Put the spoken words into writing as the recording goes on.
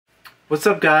What's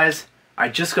up guys? I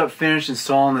just got finished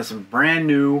installing this brand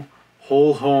new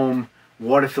whole home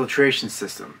water filtration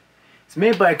system. It's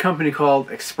made by a company called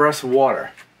Express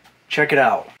Water. Check it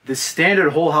out. This standard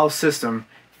whole house system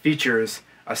features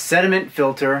a sediment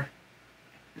filter,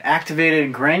 an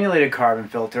activated granulated carbon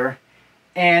filter,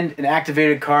 and an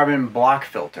activated carbon block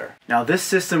filter. Now this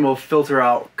system will filter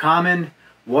out common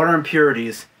water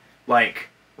impurities like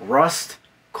rust,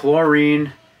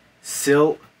 chlorine,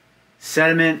 silt,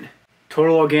 sediment,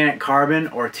 total organic carbon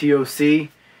or TOC.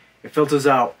 It filters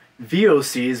out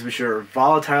VOCs, which are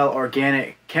volatile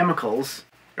organic chemicals.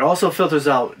 It also filters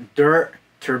out dirt,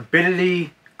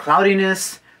 turbidity,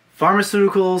 cloudiness,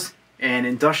 pharmaceuticals, and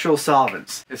industrial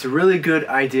solvents. It's a really good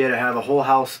idea to have a whole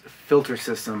house filter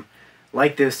system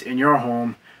like this in your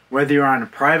home, whether you're on a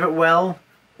private well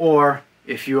or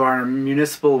if you are on a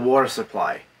municipal water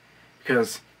supply.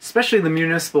 Because especially the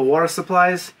municipal water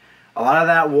supplies, a lot of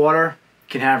that water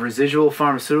can have residual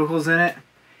pharmaceuticals in it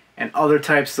and other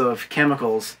types of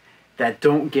chemicals that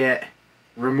don't get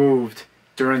removed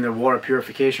during the water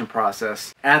purification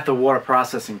process at the water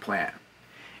processing plant.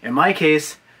 In my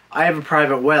case, I have a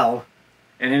private well,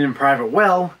 and in a private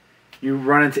well, you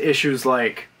run into issues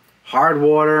like hard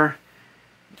water,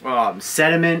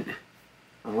 sediment,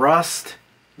 rust,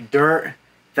 dirt,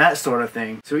 that sort of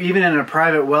thing. So even in a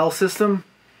private well system,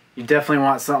 you definitely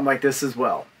want something like this as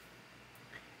well.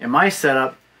 In my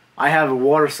setup, I have a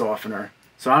water softener.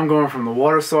 So I'm going from the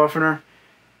water softener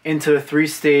into a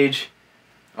 3-stage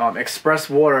express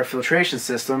water filtration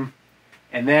system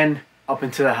and then up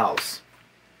into the house.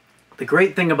 The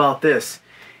great thing about this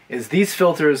is these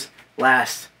filters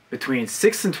last between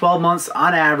 6 and 12 months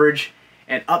on average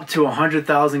and up to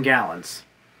 100,000 gallons.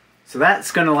 So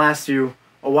that's going to last you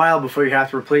a while before you have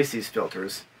to replace these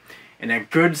filters. And they're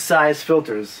good size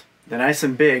filters. They're nice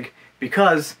and big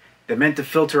because they're meant to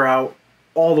filter out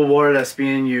all the water that's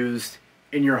being used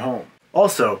in your home.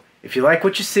 Also, if you like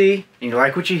what you see and you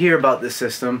like what you hear about this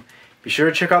system, be sure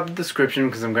to check out the description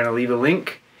because I'm going to leave a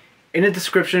link in the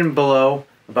description below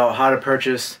about how to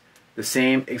purchase the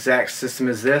same exact system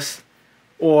as this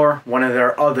or one of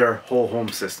their other whole home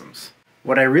systems.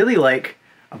 What I really like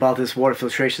about this water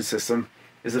filtration system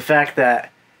is the fact that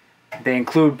they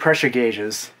include pressure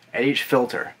gauges at each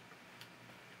filter.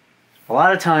 A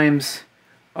lot of times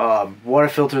water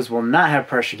filters will not have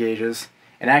pressure gauges,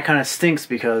 and that kind of stinks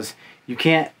because you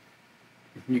can't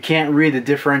read the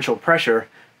differential pressure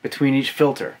between each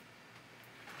filter.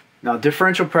 Now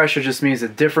differential pressure just means a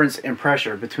difference in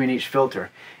pressure between each filter,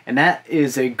 and that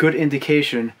is a good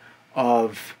indication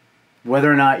of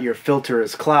whether or not your filter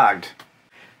is clogged.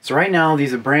 So right now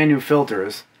these are brand new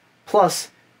filters, plus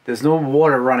there's no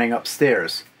water running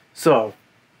upstairs, so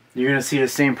you're going to see the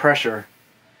same pressure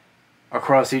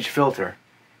across each filter.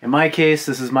 In my case,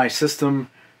 this is my system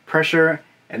pressure,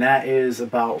 and that is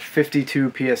about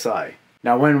 52 psi.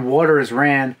 Now when water is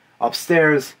ran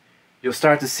upstairs, you'll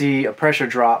start to see a pressure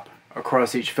drop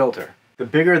across each filter. The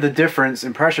bigger the difference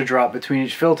in pressure drop between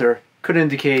each filter could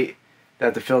indicate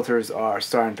that the filters are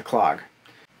starting to clog.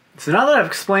 So now that I've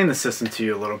explained the system to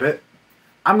you a little bit,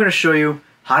 I'm going to show you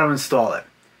how to install it.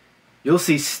 You'll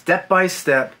see step by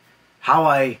step how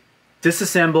I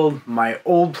disassembled my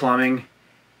old plumbing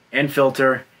and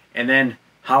filter, and then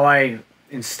how I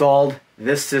installed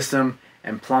this system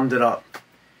and plumbed it up.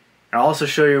 And I'll also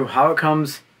show you how it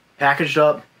comes packaged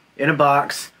up in a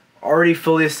box, already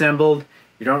fully assembled.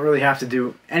 You don't really have to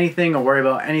do anything or worry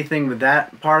about anything with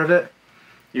that part of it.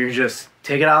 You can just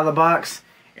take it out of the box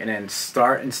and then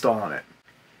start installing it.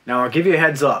 Now I'll give you a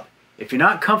heads up. If you're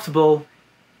not comfortable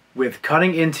with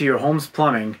cutting into your home's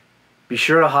plumbing, be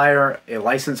sure to hire a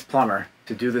licensed plumber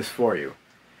to do this for you.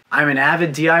 I'm an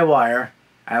avid DIYer.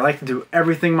 I like to do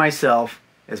everything myself,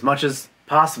 as much as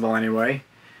possible anyway.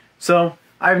 So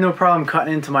I have no problem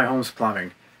cutting into my home's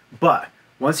plumbing. But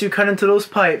once you cut into those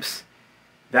pipes,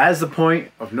 that is the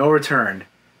point of no return.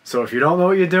 So if you don't know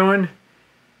what you're doing,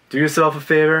 do yourself a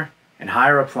favor and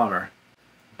hire a plumber.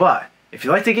 But if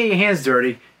you like to get your hands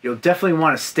dirty, you'll definitely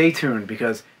want to stay tuned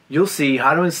because you'll see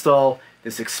how to install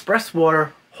this express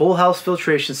water whole house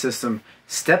filtration system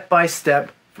step by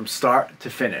step from start to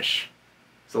finish.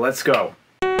 So let's go.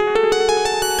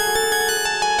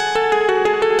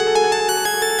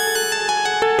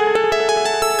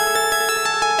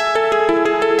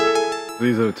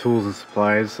 These are the tools and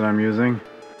supplies that I'm using.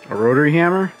 A rotary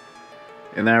hammer,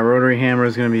 and that rotary hammer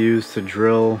is going to be used to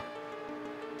drill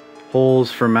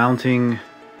holes for mounting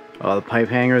the pipe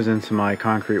hangers into my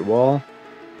concrete wall.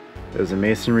 There's a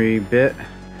masonry bit.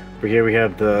 Over here we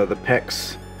have the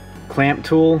PEX clamp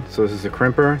tool. So this is a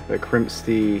crimper that crimps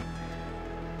these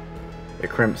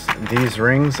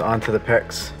rings onto the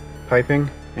PEX piping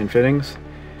and fittings.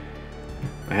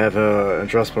 I have a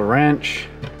adjustable wrench.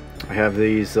 I have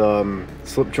these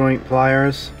slip joint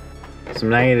pliers, some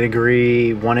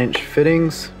 90-degree 1-inch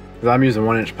fittings. I'm using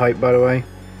 1-inch pipe, by the way.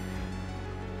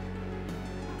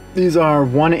 These are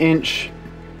 1-inch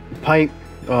pipe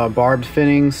barbed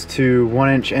fittings to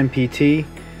 1-inch MPT.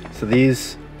 So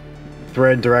these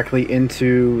thread directly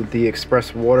into the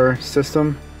express water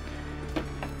system.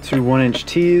 2 1-inch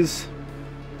T's,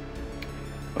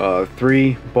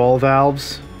 3 ball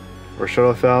valves or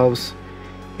shut-off valves,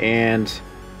 and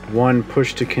 1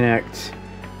 push to connect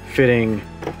fitting.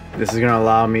 This is going to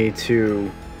allow me to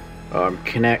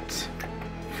connect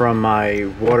from my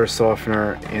water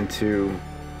softener into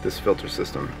this filter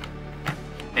system.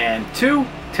 And 2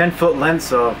 10-foot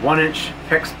lengths of 1-inch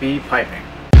hex B piping.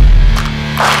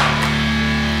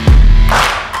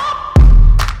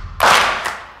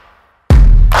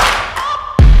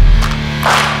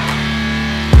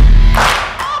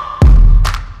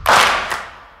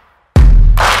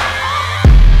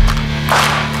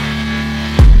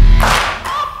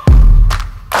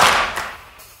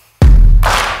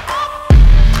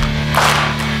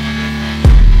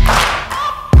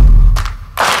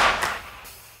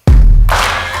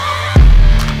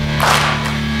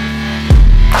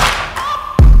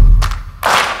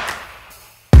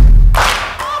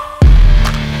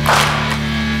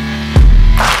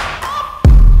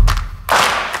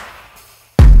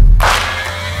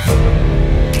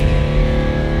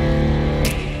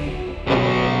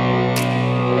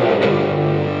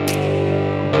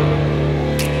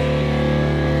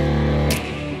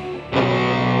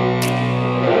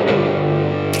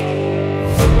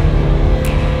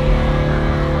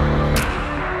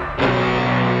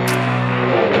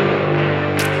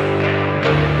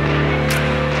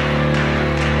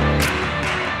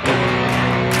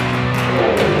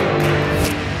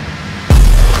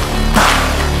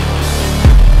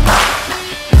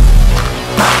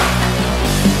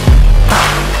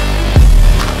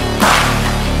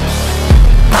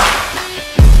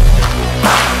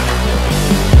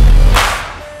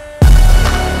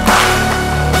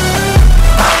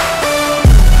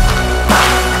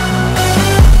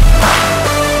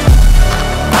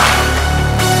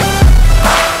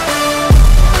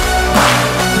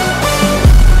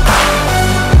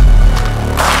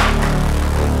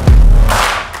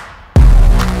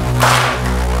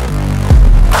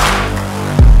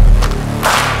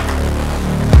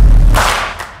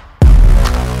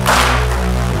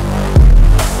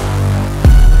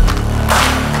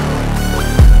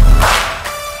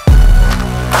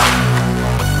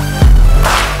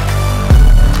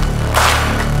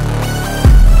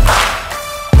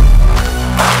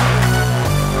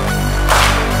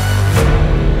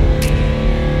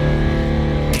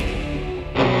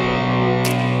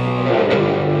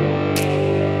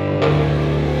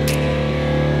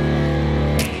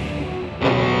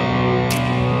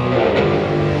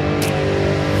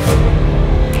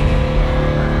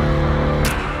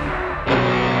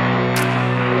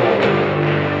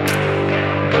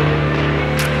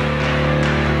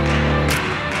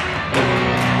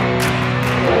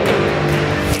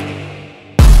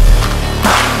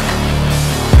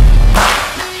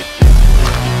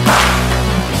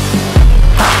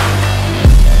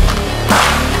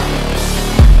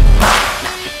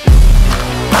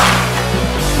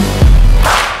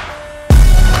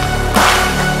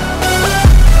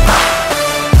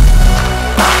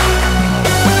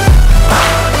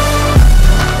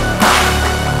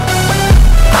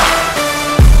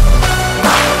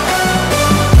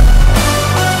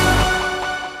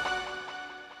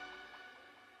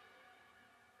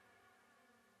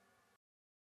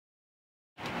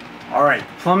 Alright,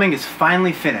 plumbing is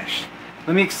finally finished.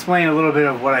 Let me explain a little bit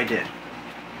of what I did.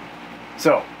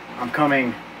 So, I'm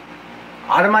coming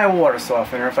out of my water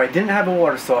softener. If I didn't have a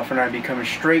water softener, I'd be coming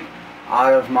straight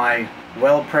out of my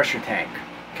well pressure tank.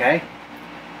 Okay?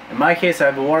 In my case, I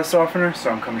have a water softener, so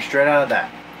I'm coming straight out of that.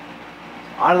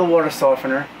 Out of the water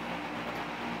softener,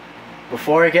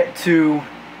 before I get to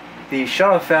the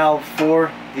shut-off valve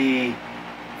for the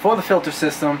filter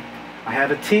system, I have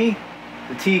a T.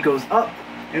 The T goes up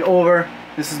and over.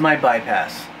 This is my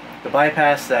bypass. The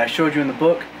bypass that I showed you in the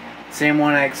book, same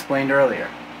one I explained earlier.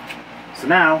 So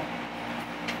now,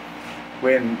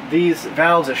 when these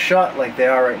valves are shut like they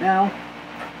are right now,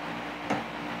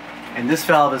 and this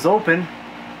valve is open,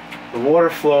 the water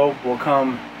flow will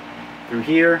come through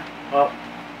here, up,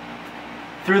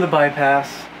 through the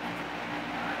bypass,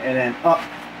 and then up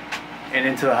and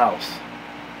into the house.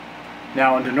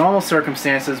 Now, under normal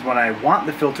circumstances, when I want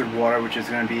the filtered water, which is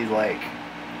going to be like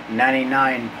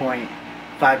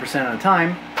 99.5% of the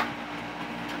time,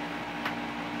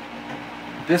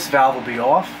 this valve will be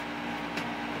off.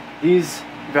 These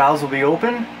valves will be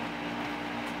open,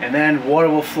 and then water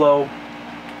will flow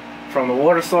from the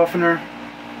water softener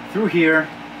through here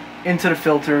into the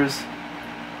filters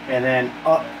and then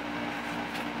up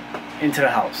into the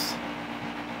house.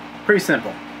 Pretty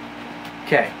simple.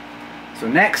 Okay, so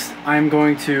next I'm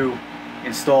going to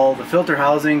install the filter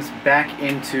housings back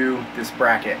into this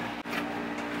bracket.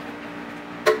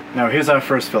 Now here's our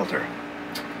first filter.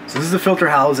 So this is the filter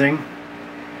housing.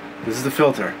 This is the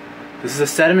filter. This is a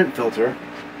sediment filter,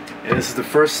 and this is the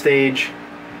first stage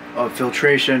of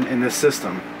filtration in this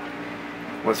system.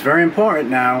 What's very important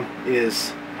now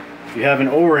is you have an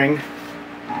O-ring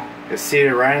that's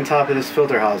seated right on top of this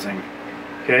filter housing.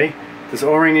 Okay? This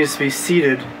O-ring needs to be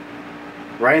seated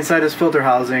right inside this filter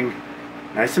housing,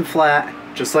 nice and flat,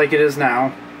 just like it is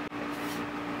now.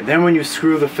 And then when you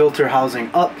screw the filter housing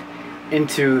up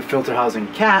into the filter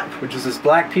housing cap, which is this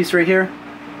black piece right here,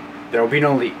 there will be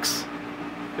no leaks.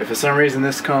 If for some reason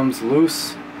this comes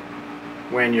loose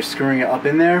when you're screwing it up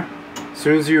in there, as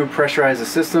soon as you pressurize the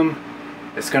system,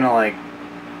 it's gonna like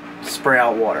spray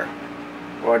out water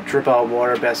or drip out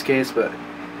water, best case, but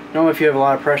normally if you have a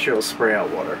lot of pressure, it'll spray out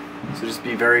water. So just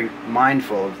be very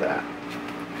mindful of that.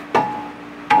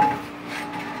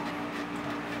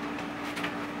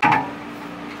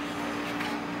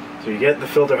 So you get the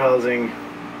filter housing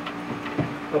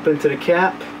up into the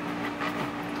cap.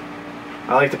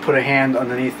 I like to put a hand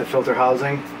underneath the filter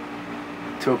housing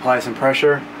to apply some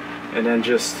pressure, and then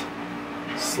just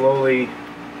slowly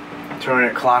turn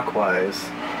it clockwise.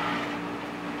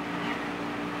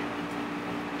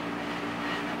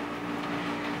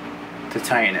 To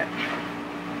tighten it.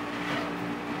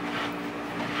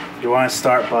 You want to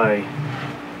start by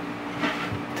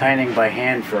tightening by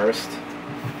hand first.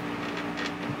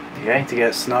 Okay, to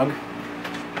get it snug.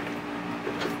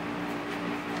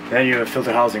 Then you have a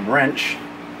filter housing wrench.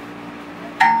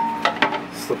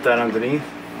 Slip that underneath.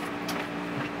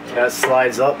 That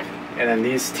slides up, and then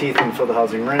these teeth in the filter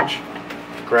housing wrench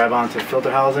grab onto the filter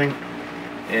housing,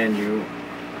 and you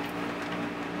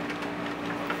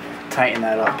tighten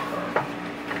that up.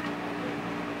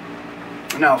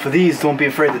 Now for these, don't be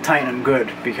afraid to tighten them good,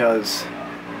 because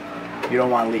you don't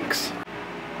want leaks.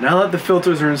 Now that the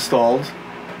filters are installed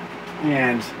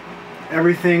and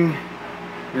everything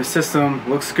in the system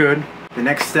looks good, the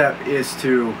next step is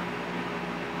to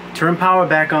turn power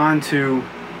back on to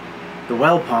the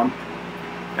well pump,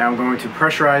 and I'm going to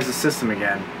pressurize the system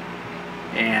again,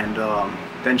 and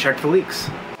then check for leaks.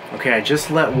 Okay, I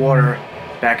just let water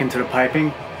back into the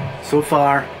piping. So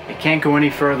far, it can't go any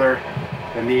further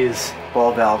than these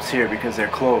ball valves here because they're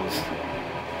closed.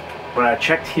 But I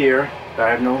checked here that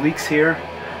I have no leaks here,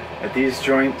 at these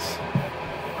joints,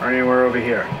 or anywhere over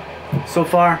here. So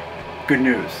far, good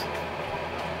news.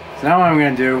 So now what I'm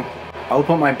going to do, I'll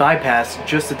put my bypass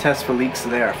just to test for leaks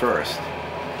there first.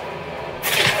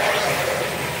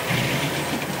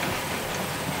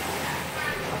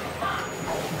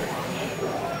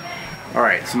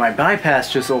 Alright, so my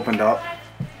bypass just opened up.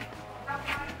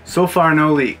 So far,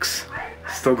 no leaks.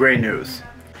 Still great news.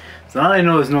 So now that I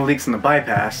know there's no leaks in the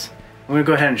bypass, I'm going to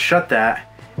go ahead and shut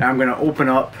that, and I'm going to open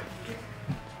up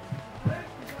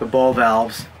the ball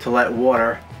valves to let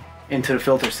water into the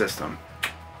filter system,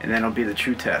 and then it'll be the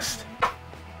true test.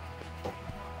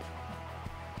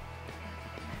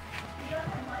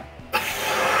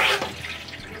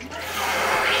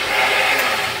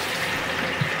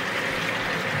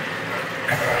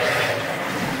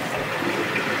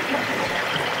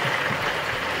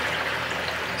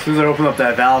 As soon as I opened up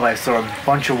that valve, I saw a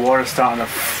bunch of water starting to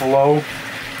flow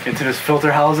into this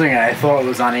filter housing, and I thought it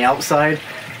was on the outside,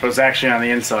 but it's actually on the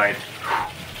inside.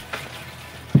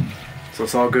 So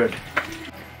it's all good.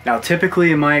 Now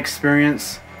typically in my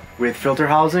experience with filter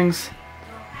housings,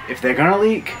 if they're gonna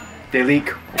leak, they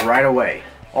leak right away.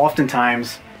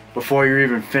 Oftentimes, before you're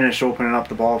even finished opening up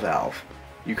the ball valve,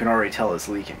 you can already tell it's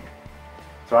leaking.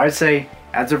 So I'd say,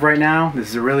 as of right now, this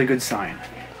is a really good sign.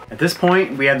 At this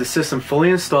point, we have the system fully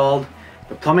installed,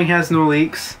 the plumbing has no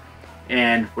leaks,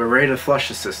 and we're ready to flush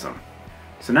the system.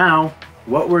 So now,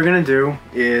 what we're gonna do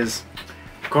is,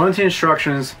 according to the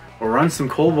instructions, we'll run some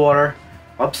cold water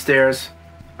upstairs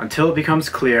until it becomes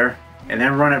clear, and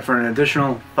then run it for an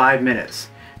additional 5 minutes.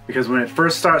 Because when it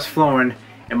first starts flowing,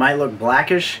 it might look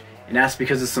blackish, and that's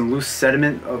because of some loose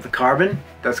sediment of the carbon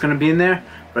that's gonna be in there,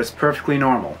 but it's perfectly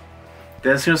normal.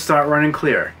 Then it's gonna start running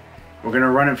clear. We're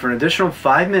gonna run it for an additional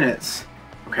 5 minutes,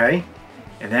 okay?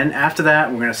 And then after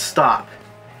that, we're gonna stop.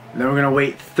 And then we're gonna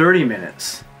wait 30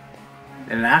 minutes.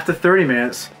 And then after 30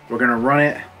 minutes, we're gonna run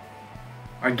it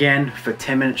again for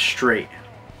 10 minutes straight.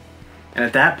 And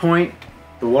at that point,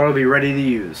 the water will be ready to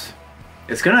use.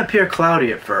 It's going to appear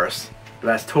cloudy at first, but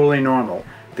that's totally normal.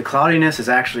 The cloudiness is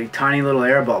actually tiny little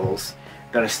air bubbles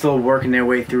that are still working their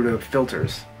way through the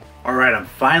filters. Alright, I'm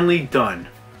finally done.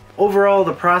 Overall,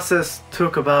 the process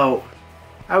took about,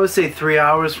 I would say, 3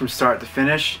 hours from start to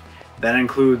finish. That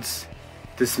includes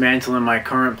dismantling my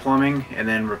current plumbing and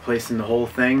then replacing the whole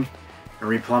thing and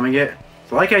replumbing it.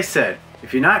 So like I said,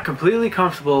 if you're not completely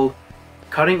comfortable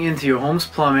cutting into your home's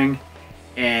plumbing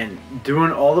and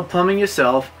doing all the plumbing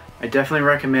yourself, I definitely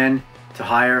recommend to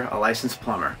hire a licensed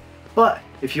plumber. But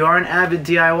if you are an avid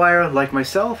DIYer like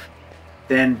myself,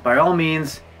 then by all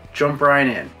means, jump right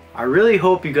in. I really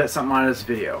hope you got something out of this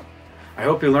video. I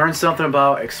hope you learned something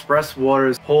about Express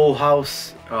Water's whole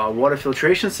house water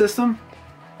filtration system.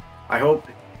 I hope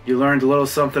you learned a little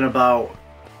something about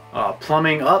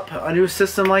plumbing up a new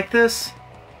system like this.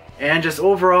 And just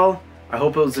overall, I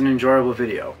hope it was an enjoyable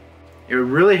video. It would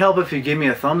really help if you give me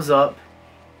a thumbs up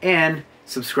and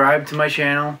subscribe to my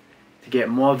channel to get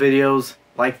more videos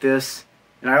like this.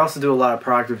 And I also do a lot of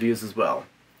product reviews as well.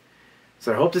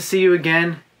 So I hope to see you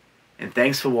again, and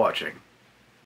thanks for watching.